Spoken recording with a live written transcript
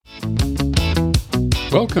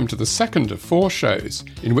Welcome to the second of 4 shows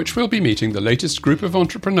in which we'll be meeting the latest group of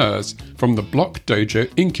entrepreneurs from the Block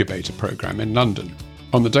Dojo Incubator Programme in London.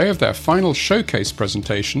 On the day of their final showcase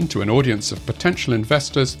presentation to an audience of potential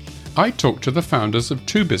investors, I talked to the founders of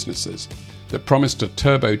 2 businesses that promise to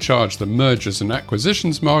turbocharge the mergers and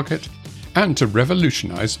acquisitions market and to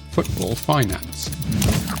revolutionise football finance.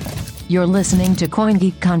 You're listening to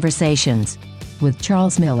CoinGeek Conversations with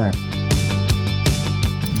Charles Miller.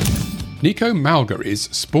 Nico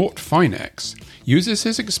Malgeri's Sport Finex uses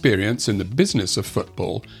his experience in the business of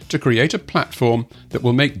football to create a platform that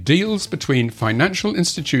will make deals between financial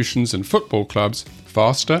institutions and football clubs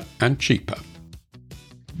faster and cheaper.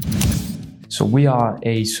 So we are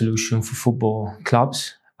a solution for football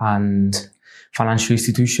clubs and financial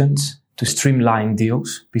institutions to streamline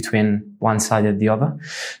deals between one side and the other.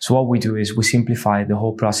 So what we do is we simplify the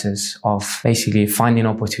whole process of basically finding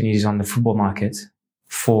opportunities on the football market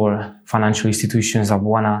for financial institutions that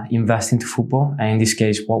want to invest into football. And in this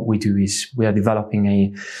case, what we do is we are developing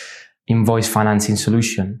a invoice financing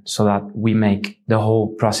solution so that we make the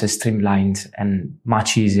whole process streamlined and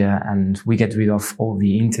much easier, and we get rid of all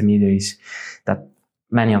the intermediaries that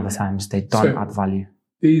many of the times they don't add value.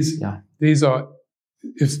 These are,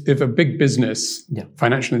 if a big business,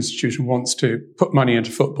 financial institution wants to put money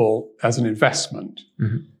into football as an investment,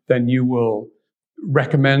 then you will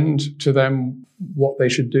recommend to them what they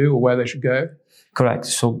should do or where they should go? Correct.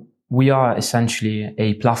 So we are essentially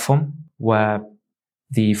a platform where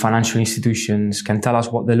the financial institutions can tell us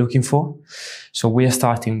what they're looking for. So we are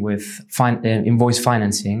starting with invoice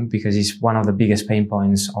financing because it's one of the biggest pain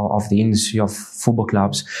points of the industry of football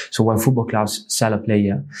clubs. So when football clubs sell a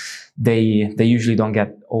player, they usually don't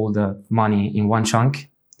get all the money in one chunk.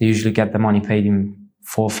 They usually get the money paid in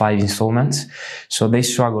 4 or 5 installments. So they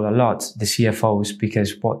struggle a lot, the CFOs,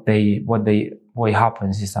 because what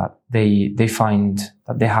happens is that they find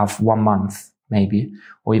that they have 1 month maybe,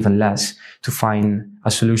 or even less, to find a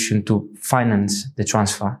solution to finance the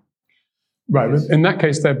transfer. Right. In that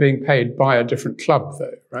case, they're being paid by a different club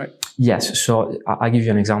though, right? Yes. So I'll give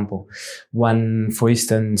you an example. When, for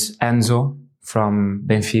instance, Enzo from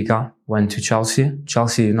Benfica went to Chelsea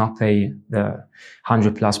did not pay the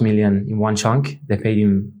 100+ million in one chunk. They paid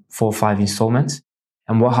him 4 or 5 installments.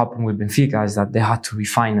 And what happened with Benfica is that they had to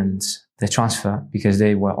refinance the transfer because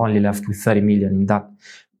they were only left with 30 million in that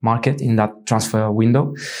market, in that transfer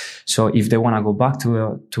window. So if they want to go back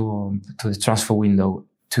to the transfer window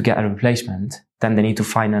to get a replacement, then they need to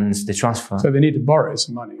finance the transfer. So they need to borrow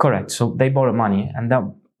some money. Correct. So they borrow money, and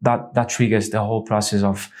that triggers the whole process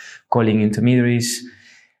of calling intermediaries,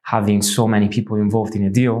 having so many people involved in a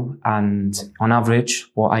deal. And on average,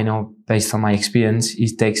 what I know based on my experience,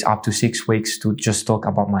 it takes up to 6 weeks to just talk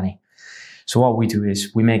about money. So what we do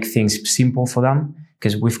is we make things simple for them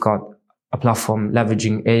because we've got a platform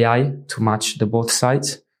leveraging AI to match the both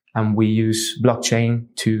sides. And we use blockchain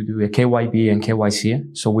to do a KYB and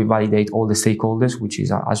KYC. So we validate all the stakeholders, which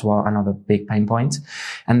is as well another big pain point.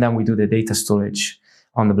 And then we do the data storage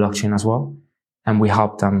on the blockchain as well. And we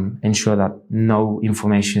help them ensure that no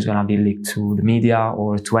information is going to be leaked to the media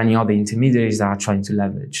or to any other intermediaries that are trying to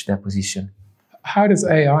leverage their position. How does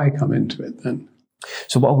AI come into it then?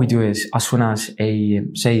 So what we do is, as soon as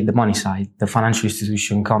say the money side, the financial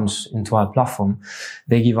institution comes into our platform,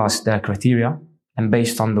 they give us their criteria. And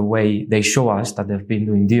based on the way they show us that they've been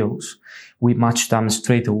doing deals, we match them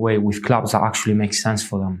straight away with clubs that actually make sense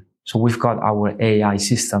for them. So we've got our AI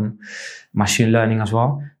system, machine learning as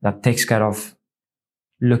well, that takes care of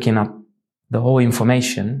looking at the whole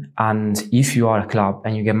information. And if you are a club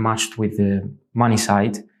and you get matched with the money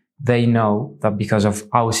side, they know that because of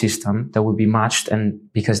our system, they will be matched and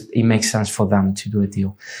because it makes sense for them to do a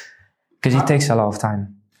deal. Because it takes a lot of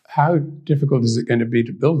time. How difficult is it going to be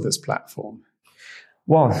to build this platform?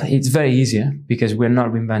 Well, it's very easy because we're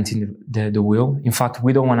not reinventing the wheel. In fact,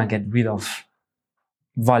 we don't want to get rid of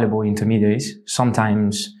valuable intermediaries.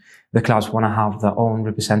 Sometimes the clubs want to have their own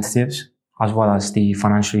representatives as well as the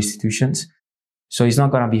financial institutions. So it's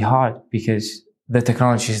not going to be hard because the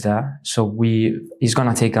technology is there. So it's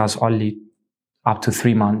going to take us only up to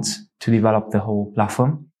 3 months to develop the whole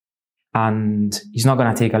platform. And it's not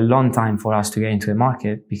going to take a long time for us to get into the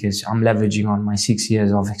market because I'm leveraging on my 6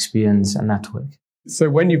 years of experience and network. So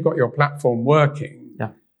when you've got your platform working,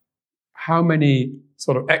 how many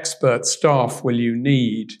sort of expert staff will you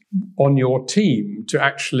need on your team to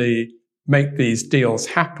actually make these deals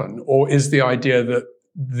happen? Or is the idea that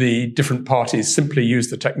the different parties simply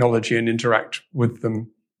use the technology and interact with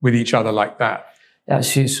each other like that? Yeah,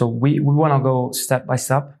 so we want to go step by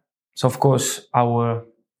step. So of course, our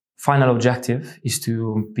final objective is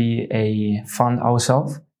to be a fund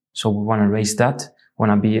ourselves. So we want to raise that.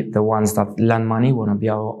 want to be the ones that lend money, want to be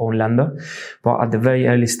our own lender. But at the very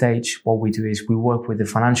early stage, what we do is we work with the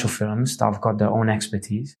financial firms that have got their own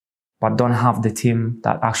expertise, but don't have the team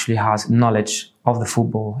that actually has knowledge of the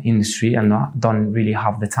football industry and don't really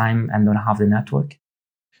have the time and don't have the network.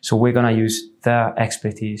 So we're going to use their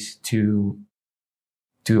expertise to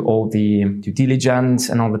do all the due diligence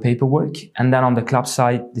and all the paperwork. And then on the club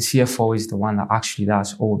side, the CFO is the one that actually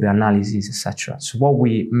does all the analysis, etc. So what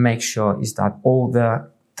we make sure is that all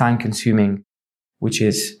the time consuming, which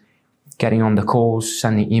is getting on the calls,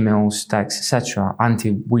 sending emails, texts, etc.,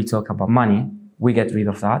 until we talk about money, we get rid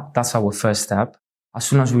of that. That's our first step. As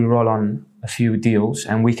soon as we roll on a few deals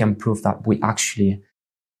and we can prove that we actually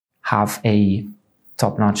have a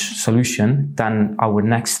top-notch solution, then our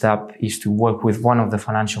next step is to work with one of the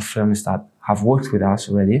financial firms that have worked with us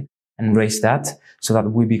already and raise that so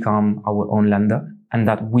that we become our own lender and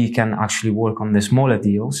that we can actually work on the smaller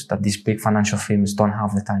deals that these big financial firms don't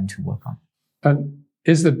have the time to work on. And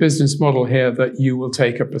is the business model here that you will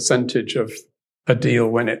take a percentage of a deal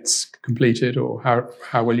when it's completed, or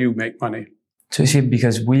how will you make money? So you see,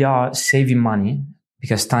 because we are saving money,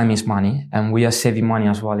 because time is money, and we are saving money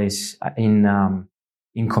as well as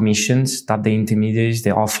in commissions that the intermediaries, the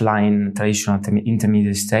offline traditional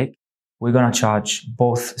intermediaries take. We're going to charge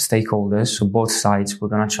both stakeholders, so both sides, we're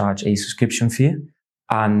going to charge a subscription fee.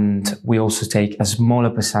 And we also take a smaller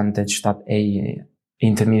percentage that a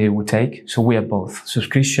intermediary would take. So we are both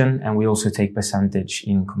subscription and we also take percentage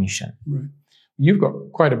in commission. Right. You've got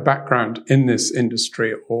quite a background in this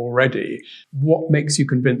industry already. What makes you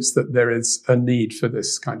convinced that there is a need for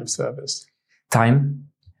this kind of service? Time,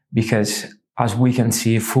 because as we can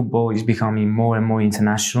see, football is becoming more and more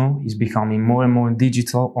international. It's becoming more and more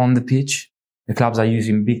digital on the pitch. The clubs are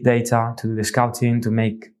using big data to do the scouting, to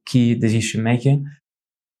make key decision making.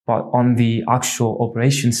 But on the actual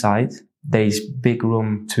operation side, there is big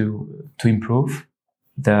room to improve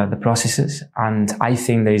the processes. And I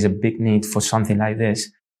think there is a big need for something like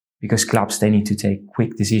this because clubs, they need to take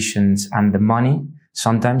quick decisions and the money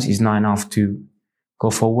sometimes is not enough to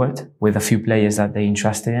go forward with a few players that they're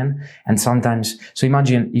interested in. And sometimes, so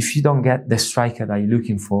imagine if you don't get the striker that you're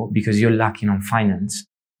looking for because you're lacking on finance,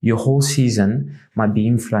 your whole season might be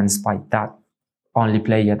influenced by that only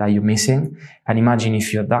player that you're missing. And imagine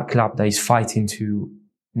if you're that club that is fighting to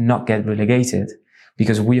not get relegated,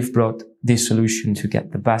 because we've brought this solution to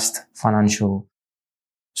get the best financial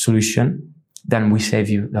solution, then we save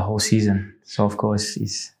you the whole season. So of course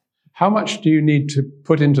it's... How much do you need to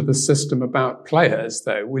put into the system about players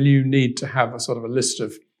though? Will you need to have a sort of a list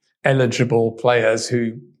of eligible players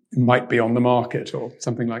who might be on the market or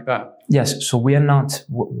something like that? Yes. So we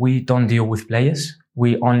don't deal with players.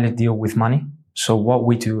 We only deal with money. So what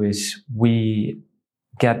we do is we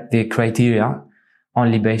get the criteria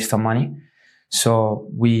only based on money. So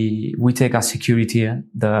we take as security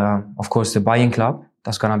of course, the buying club.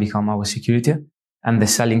 That's going to become our security. And the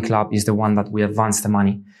selling club is the one that we advance the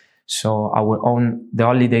money. So the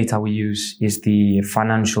only data we use is the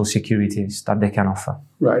financial securities that they can offer.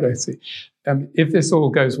 Right, I see. If this all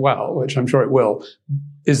goes well, which I'm sure it will,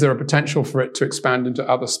 is there a potential for it to expand into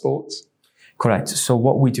other sports? Correct. So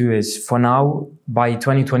what we do is, for now, by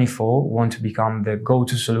 2024, we want to become the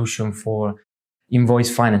go-to solution for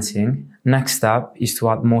invoice financing. Next step is to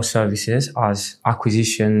add more services as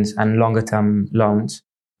acquisitions and longer-term loans.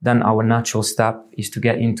 Then our natural step is to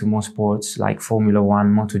get into more sports like Formula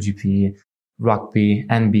 1, MotoGP, rugby,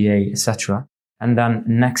 NBA, etc. And then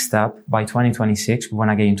next step, by 2026, we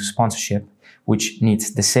want to get into sponsorship, which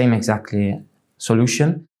needs the same exactly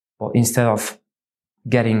solution. But instead of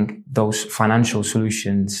getting those financial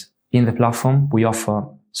solutions in the platform, we offer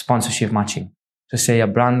sponsorship matching. So say a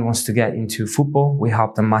brand wants to get into football, we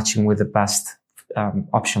help them matching with the best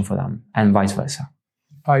option for them and vice versa.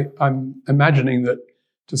 I'm imagining that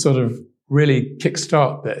to sort of really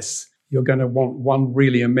kickstart this, you're going to want one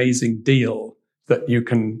really amazing deal that you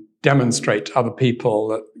can demonstrate to other people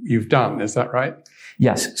that you've done. Is that right?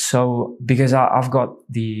 Yes. So because I've got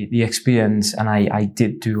the experience and I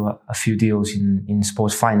did do a few deals in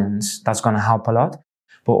Sports Finex, that's going to help a lot.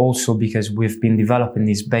 But also because we've been developing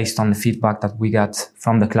this based on the feedback that we get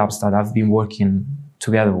from the clubs that have been working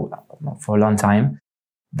together for a long time.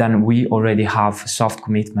 Then we already have a soft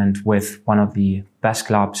commitment with one of the best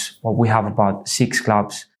clubs. Well, we have about 6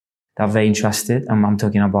 clubs that are very interested. And I'm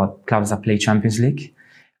talking about clubs that play Champions League.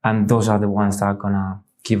 And those are the ones that are going to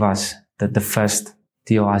give us the first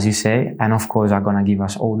deal, as you say. And of course, are going to give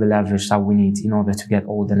us all the leverage that we need in order to get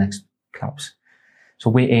all the next clubs. So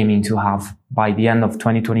we're aiming to have, by the end of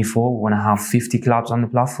 2024, we want to have 50 clubs on the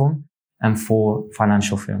platform and 4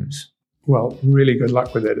 financial firms. Well, really good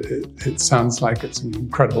luck with it. It sounds like it's an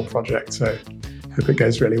incredible project, so hope it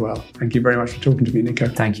goes really well. Thank you very much for talking to me, Nico.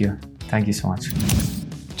 Thank you. Thank you so much.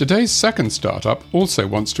 Today's second startup also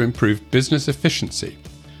wants to improve business efficiency.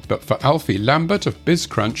 But for Alfie Lambert of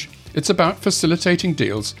BizCrunch, it's about facilitating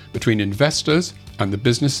deals between investors and the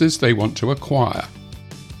businesses they want to acquire.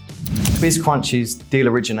 BizCrunch is deal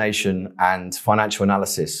origination and financial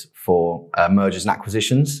analysis for mergers and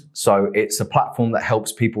acquisitions. So it's a platform that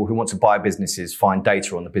helps people who want to buy businesses find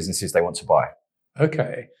data on the businesses they want to buy.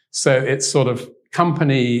 Okay, so it's sort of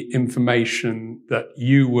company information that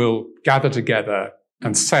you will gather together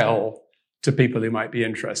and sell to people who might be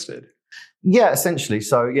interested. Yeah, essentially.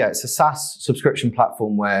 So yeah, it's a SaaS subscription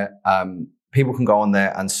platform where people can go on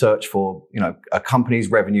there and search for, a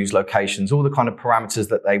company's revenues, locations, all the kind of parameters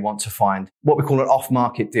that they want to find, what we call an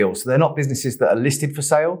off-market deal. So they're not businesses that are listed for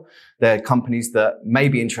sale. They're companies that may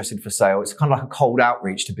be interested for sale. It's kind of like a cold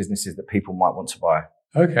outreach to businesses that people might want to buy.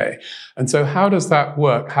 Okay. And so how does that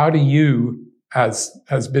work? How do you, as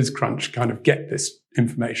BizCrunch, kind of get this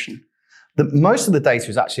information? Most of the data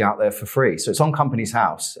is actually out there for free. So it's on Companies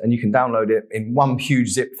House and you can download it in one huge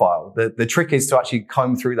zip file. The trick is to actually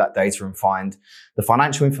comb through that data and find the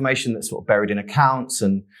financial information that's sort of buried in accounts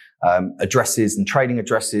and addresses and trading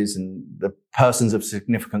addresses and the persons of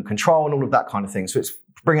significant control and all of that kind of thing. So it's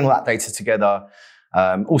bringing all that data together.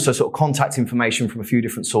 Also sort of contact information from a few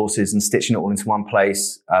different sources and stitching it all into one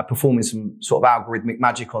place, performing some sort of algorithmic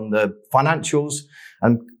magic on the financials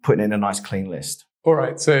and putting it in a nice clean list. All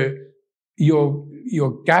right. So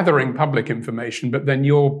you're gathering public information, but then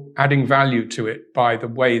you're adding value to it by the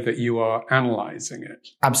way that you are analyzing it.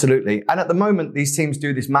 Absolutely. And at the moment, these teams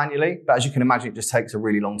do this manually, but as you can imagine, it just takes a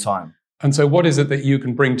really long time. And so what is it that you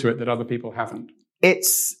can bring to it that other people haven't?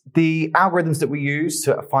 It's the algorithms that we use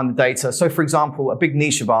to find the data. So for example, a big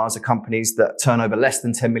niche of ours are companies that turn over less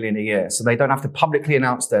than 10 million a year. So they don't have to publicly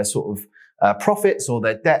announce their sort of profits or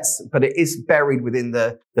their debts, but it is buried within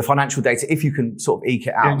the financial data if you can sort of eke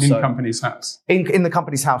it out. In Companies House. In the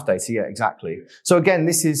Companies House data, yeah, exactly. So again,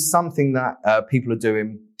 this is something that people are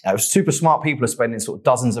doing. Super smart people are spending sort of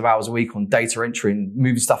dozens of hours a week on data entry and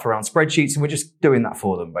moving stuff around spreadsheets, and we're just doing that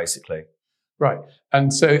for them, basically. Right.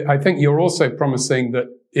 And so I think you're also promising that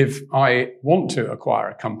if I want to acquire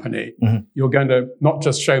a company, you're going to not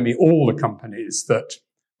just show me all the companies that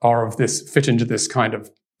are of this, fit into this kind of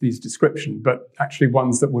these description, but actually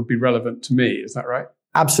ones that would be relevant to me. Is that right?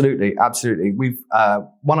 Absolutely. Absolutely. We've,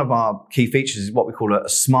 one of our key features is what we call a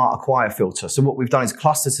smart acquire filter. So what we've done is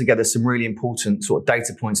cluster together some really important sort of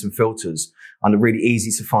data points and filters under really easy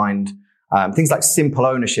to find things like simple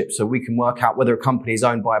ownership. So we can work out whether a company is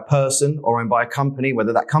owned by a person or owned by a company,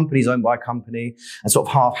 whether that company is owned by a company, and sort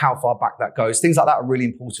of how far back that goes. Things like that are really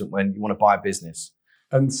important when you want to buy a business.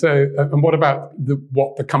 And so, and what about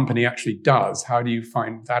what the company actually does? How do you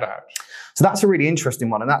find that out? So that's a really interesting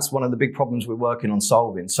one. And that's one of the big problems we're working on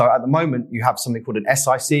solving. So at the moment, you have something called an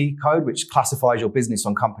SIC code, which classifies your business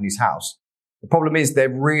on Companies House. The problem is they're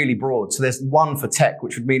really broad. So there's one for tech,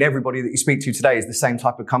 which would mean everybody that you speak to today is the same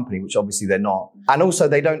type of company, which obviously they're not. And also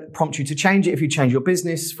they don't prompt you to change it if you change your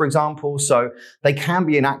business, for example. So they can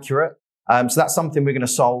be inaccurate. So that's something we're going to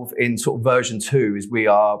solve in sort of version 2 is we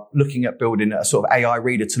are looking at building a sort of AI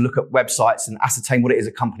reader to look at websites and ascertain what it is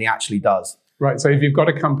a company actually does. Right. So if you've got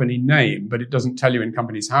a company name, but it doesn't tell you in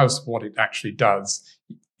Companies House what it actually does,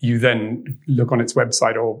 you then look on its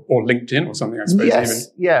website or LinkedIn or something, I suppose. Yes.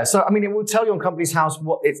 Yeah. So, I mean, it will tell you on Companies House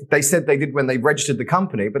what they said they did when they registered the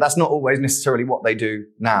company, but that's not always necessarily what they do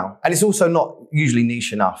now. And it's also not usually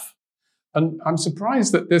niche enough. And I'm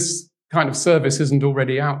surprised that this kind of service isn't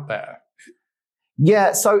already out there.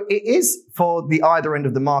 Yeah, so it is for the either end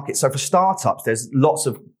of the market. So for startups, there's lots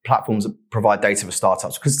of platforms that provide data for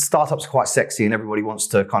startups because startups are quite sexy and everybody wants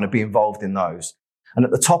to kind of be involved in those. And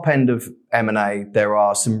at the top end of M&A, there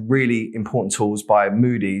are some really important tools by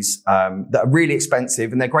Moody's that are really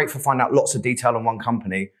expensive and they're great for finding out lots of detail on one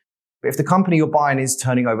company. But if the company you're buying is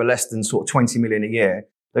turning over less than sort of 20 million a year,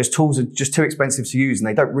 those tools are just too expensive to use and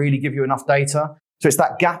they don't really give you enough data. So it's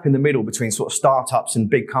that gap in the middle between sort of startups and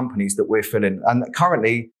big companies that we're filling. And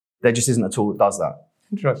currently, there just isn't a tool that does that.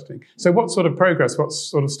 Interesting. So what sort of progress, what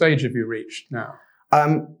sort of stage have you reached now?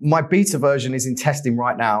 My beta version is in testing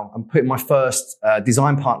right now. I'm putting my first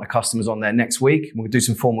design partner customers on there next week. We'll do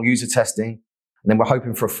some formal user testing. And then we're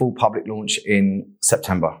hoping for a full public launch in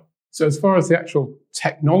September. So as far as the actual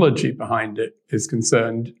technology behind it is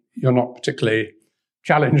concerned, you're not particularly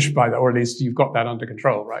challenged by that, or at least you've got that under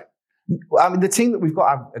control, right? I mean, the team that we've got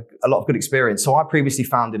have a lot of good experience. So I previously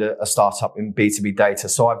founded a startup in B2B data.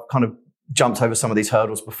 So I've kind of jumped over some of these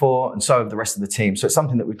hurdles before, and so have the rest of the team. So it's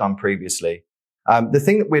something that we've done previously. The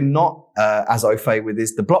thing that we're not as au fait with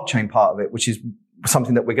is the blockchain part of it, which is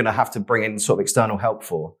something that we're going to have to bring in sort of external help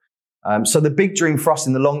for. So the big dream for us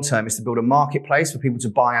in the long term is to build a marketplace for people to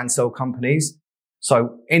buy and sell companies.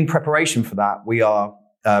 So in preparation for that, we are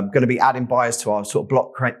going to be adding buyers to our sort of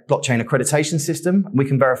blockchain accreditation system. We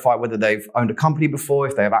can verify whether they've owned a company before,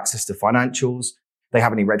 if they have access to financials, they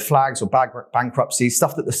have any red flags or bankruptcy,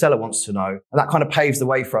 stuff that the seller wants to know. And that kind of paves the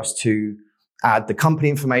way for us to add the company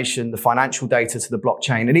information, the financial data to the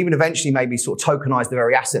blockchain, and even eventually maybe sort of tokenize the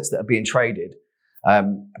very assets that are being traded.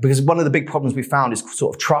 Because one of the big problems we found is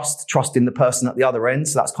sort of trust in the person at the other end.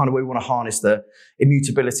 So that's kind of where we want to harness the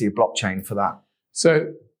immutability of blockchain for that.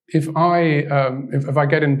 So if I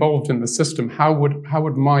get involved in the system, how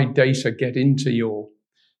would my data get into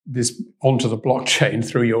onto the blockchain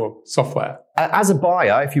through your software? As a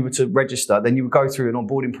buyer, if you were to register, then you would go through an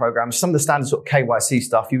onboarding program. Some of the standard sort of KYC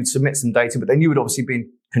stuff, you would submit some data, but then you would obviously be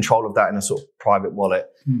in control of that in a sort of private wallet.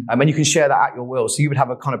 And you can share that at your will. So you would have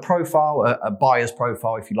a kind of profile, a buyer's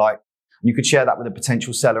profile, if you like. And you could share that with a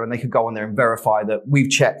potential seller, and they could go on there and verify that we've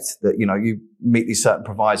checked that, you meet these certain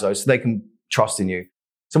provisos, so they can trust in you.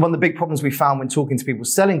 So one of the big problems we found when talking to people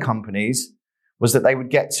selling companies was that they would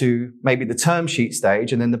get to maybe the term sheet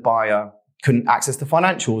stage, and then the buyer couldn't access the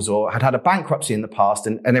financials or had a bankruptcy in the past,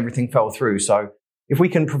 and everything fell through. So if we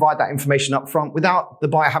can provide that information up front without the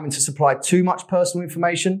buyer having to supply too much personal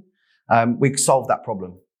information, we can solve that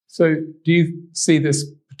problem. So do you see this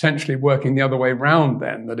potentially working the other way around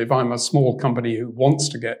then, that if I'm a small company who wants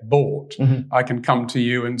to get bought, I can come to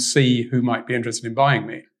you and see who might be interested in buying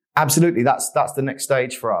me? Absolutely. That's the next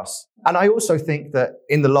stage for us. And I also think that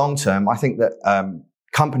in the long term, I think that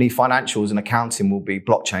company financials and accounting will be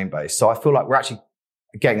blockchain based. So I feel like we're actually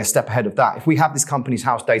getting a step ahead of that. If we have this company's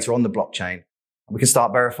house data on the blockchain, we can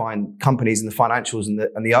start verifying companies and the financials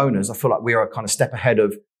and the owners. I feel like we are a kind of step ahead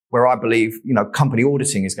of where I believe, company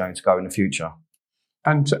auditing is going to go in the future.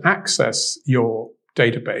 And to access your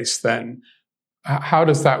database then, how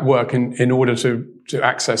does that work in order to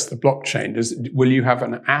access the blockchain? Will you have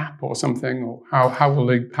an app or something, or how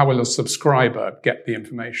will a subscriber get the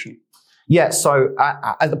information? Yeah, so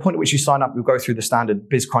at the point at which you sign up, you'll go through the standard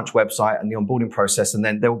BizCrunch website and the onboarding process, and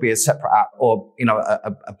then there will be a separate app or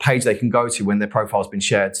a page they can go to when their profile's been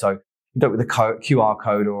shared. So you do it with a QR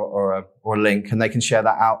code or a link, and they can share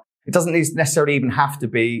that out. It doesn't necessarily even have to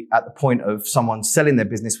be at the point of someone selling their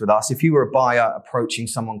business with us. If you were a buyer approaching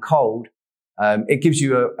someone cold, it gives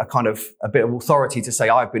you a bit of authority to say,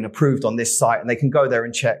 I've been approved on this site, and they can go there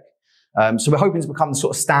and check. So we're hoping to become the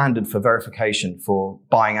sort of standard for verification for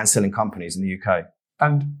buying and selling companies in the UK.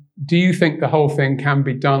 And do you think the whole thing can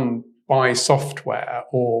be done by software,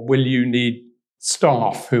 or will you need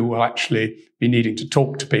staff who will actually be needing to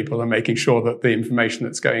talk to people and making sure that the information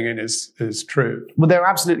that's going in is true? Well, there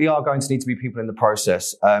absolutely are going to need to be people in the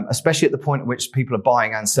process, especially at the point at which people are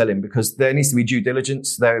buying and selling, because there needs to be due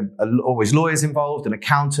diligence. There are always lawyers involved and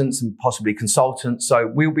accountants and possibly consultants.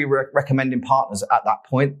 So we'll be recommending partners at that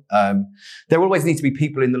point. There will always need to be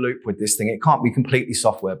people in the loop with this thing. It can't be completely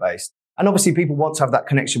software based. And obviously people want to have that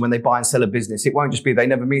connection when they buy and sell a business. It won't just be they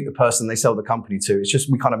never meet the person they sell the company to. It's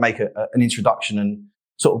just we kind of make an introduction and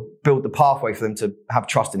sort of build the pathway for them to have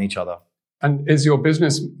trust in each other. And is your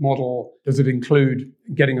business model, does it include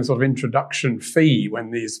getting a sort of introduction fee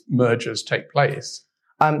when these mergers take place?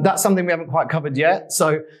 That's something we haven't quite covered yet.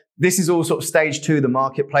 So this is all sort of stage 2, the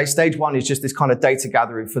marketplace. Stage 1 is just this kind of data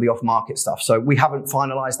gathering for the off-market stuff. So we haven't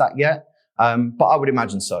finalized that yet, but I would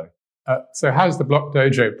imagine so. So how's the Block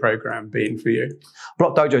Dojo program been for you?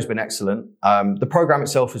 Block Dojo's been excellent. The program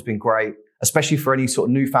itself has been great, especially for any sort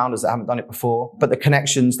of new founders that haven't done it before. But the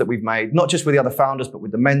connections that we've made, not just with the other founders, but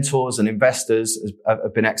with the mentors and investors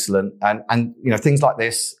have been excellent. And things like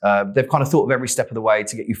this, they've kind of thought of every step of the way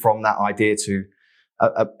to get you from that idea to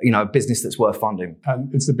a business that's worth funding.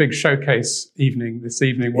 And it's a big showcase evening this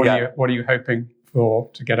evening. What are you hoping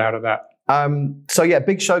to get out of that?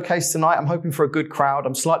 Big showcase tonight. I'm hoping for a good crowd.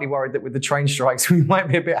 I'm slightly worried that with the train strikes, we might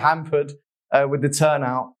be a bit hampered with the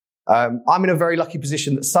turnout. I'm in a very lucky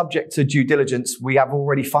position that, subject to due diligence, we have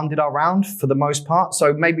already funded our round for the most part.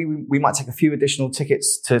 So maybe we might take a few additional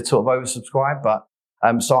tickets to sort of oversubscribe. But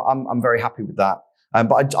so I'm very happy with that.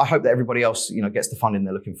 But I hope that everybody else gets the funding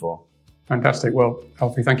they're looking for. Fantastic. Well,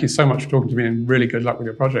 Alfie, thank you so much for talking to me, and really good luck with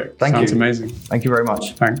your project. Thank you. Sounds amazing. Thank you very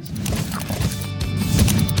much. Thanks.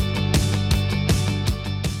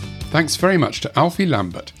 Thanks very much to Alfie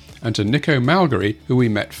Lambert and to Nico Malgeri, who we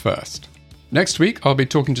met first. Next week, I'll be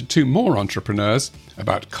talking to 2 more entrepreneurs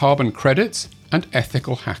about carbon credits and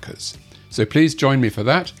ethical hackers. So please join me for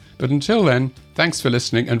that. But until then, thanks for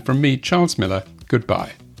listening. And from me, Charles Miller,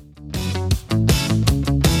 goodbye.